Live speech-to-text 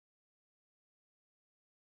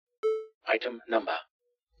Item Number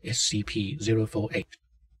SCP-048.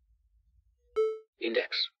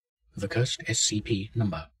 Index The cursed SCP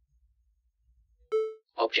number.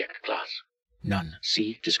 Object Class None.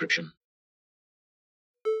 See Description.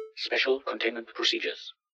 Special Containment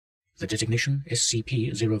Procedures. The designation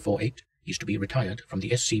SCP-048 is to be retired from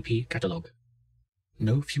the SCP Catalog.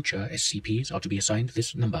 No future SCPs are to be assigned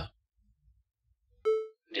this number.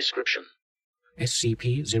 Description.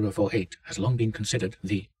 SCP-048 has long been considered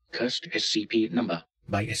the Cursed SCP number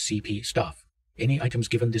by SCP staff. Any items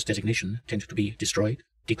given this designation tend to be destroyed,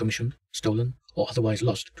 decommissioned, stolen, or otherwise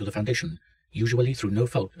lost to the Foundation, usually through no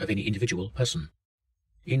fault of any individual person.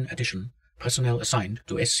 In addition, personnel assigned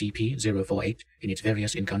to SCP-048 in its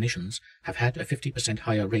various incarnations have had a 50%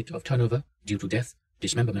 higher rate of turnover due to death,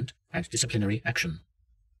 dismemberment, and disciplinary action.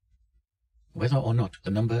 Whether or not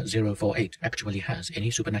the number 048 actually has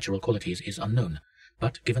any supernatural qualities is unknown,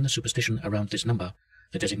 but given the superstition around this number,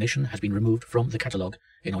 the designation has been removed from the catalogue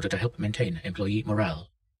in order to help maintain employee morale.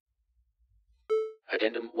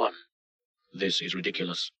 Addendum 1. This is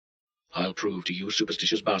ridiculous. I'll prove to you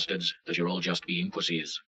superstitious bastards that you're all just being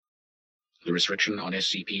pussies. The restriction on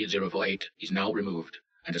SCP-048 is now removed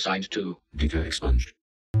and assigned to Data expunged.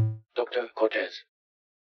 Dr. Cortez.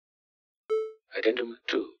 Addendum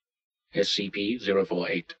 2.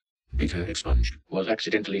 SCP-048 Data expunged. was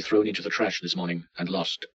accidentally thrown into the trash this morning and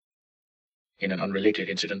lost. In an unrelated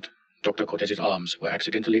incident, Dr. Cortez's arms were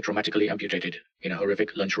accidentally traumatically amputated in a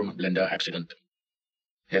horrific lunchroom blender accident.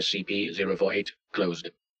 SCP-048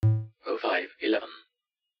 closed. 0511.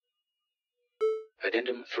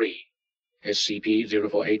 Addendum 3.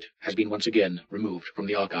 SCP-048 has been once again removed from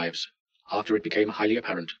the archives, after it became highly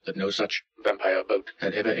apparent that no such vampire boat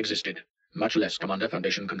had ever existed, much less come under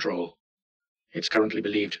Foundation control. It's currently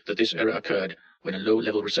believed that this error occurred when a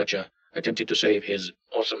low-level researcher attempted to save his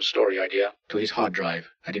awesome story idea to his hard drive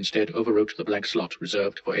and instead overwrote the blank slot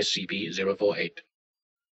reserved for SCP-048.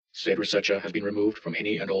 Said researcher has been removed from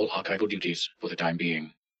any and all archival duties for the time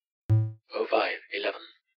being.